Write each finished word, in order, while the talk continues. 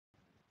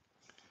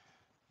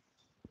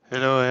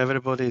Hello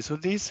everybody. So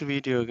this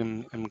video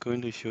I'm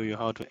going to show you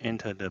how to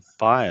enter the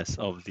BIOS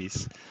of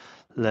this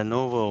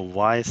Lenovo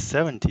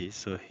Y70.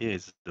 So here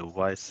is the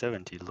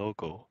Y70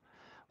 logo,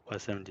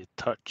 Y70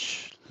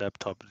 Touch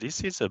laptop.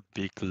 This is a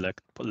big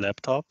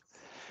laptop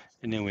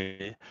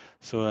anyway.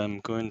 So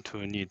I'm going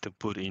to need to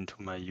put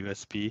into my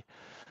USB.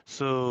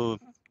 So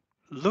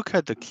look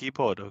at the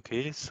keyboard,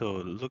 okay? So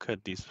look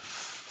at this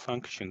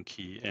function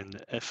key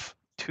and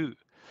F2.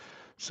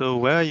 So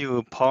where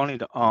you power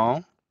it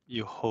on,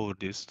 you hold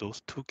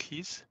those two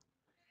keys.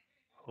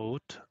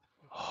 Hold,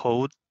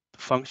 hold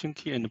function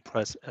key and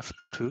press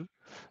F2.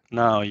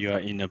 Now you are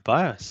in the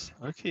BIOS.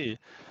 Okay,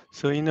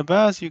 so in the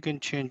BIOS you can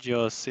change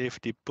your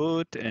safety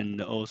boot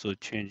and also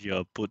change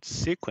your boot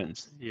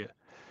sequence. Yeah,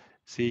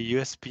 see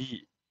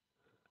USB.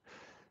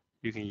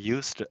 You can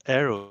use the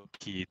arrow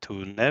key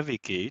to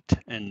navigate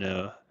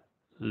and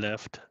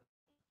left,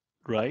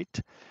 right,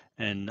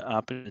 and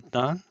up and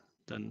down.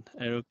 Then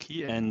arrow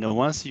key, and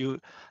once you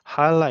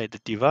highlight the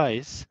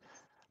device,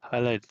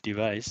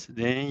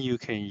 then you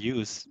can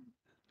use.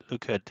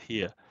 Look at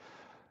here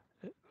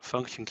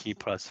function key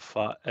plus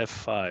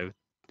F5,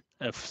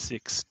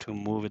 F6 to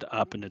move it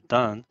up and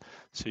down.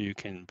 So you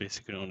can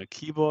basically on the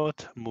keyboard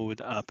move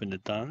it up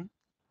and down.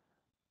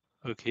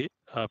 Okay,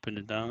 up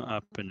and down,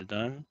 up and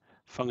down.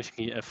 Function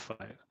key F5.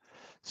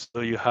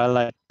 So you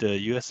highlight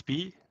the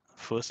USB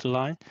first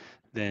line,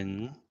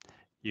 then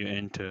you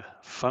enter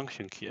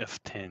function key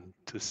F10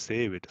 to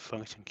save it.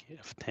 Function key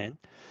F10,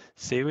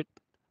 save it.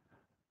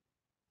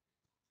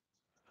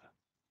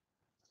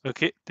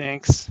 Okay,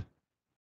 thanks.